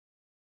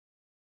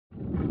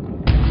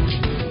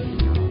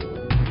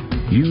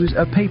Use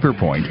a paper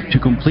point to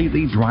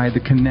completely dry the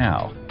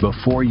canal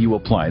before you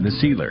apply the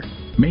sealer,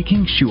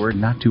 making sure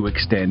not to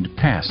extend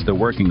past the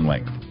working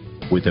length.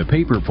 With a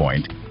paper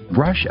point,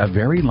 brush a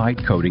very light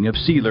coating of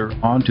sealer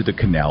onto the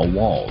canal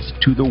walls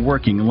to the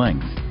working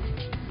length.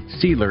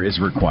 Sealer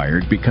is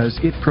required because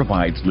it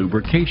provides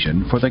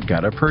lubrication for the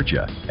gutta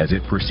percha as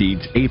it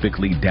proceeds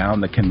apically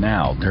down the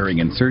canal during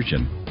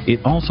insertion. It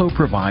also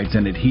provides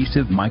an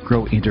adhesive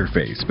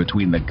micro-interface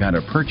between the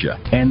gutta percha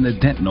and the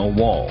dentinal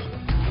wall.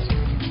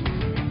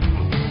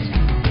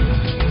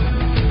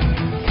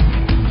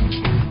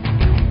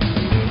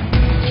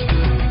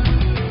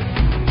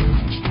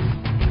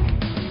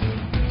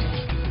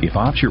 If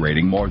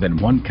obturating more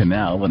than one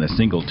canal in a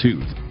single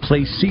tooth,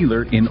 place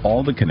sealer in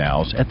all the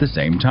canals at the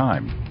same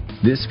time.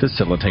 This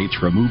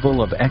facilitates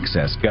removal of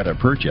excess gutta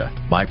percha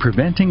by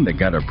preventing the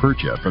gutta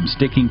percha from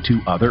sticking to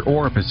other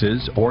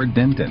orifices or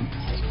dentin.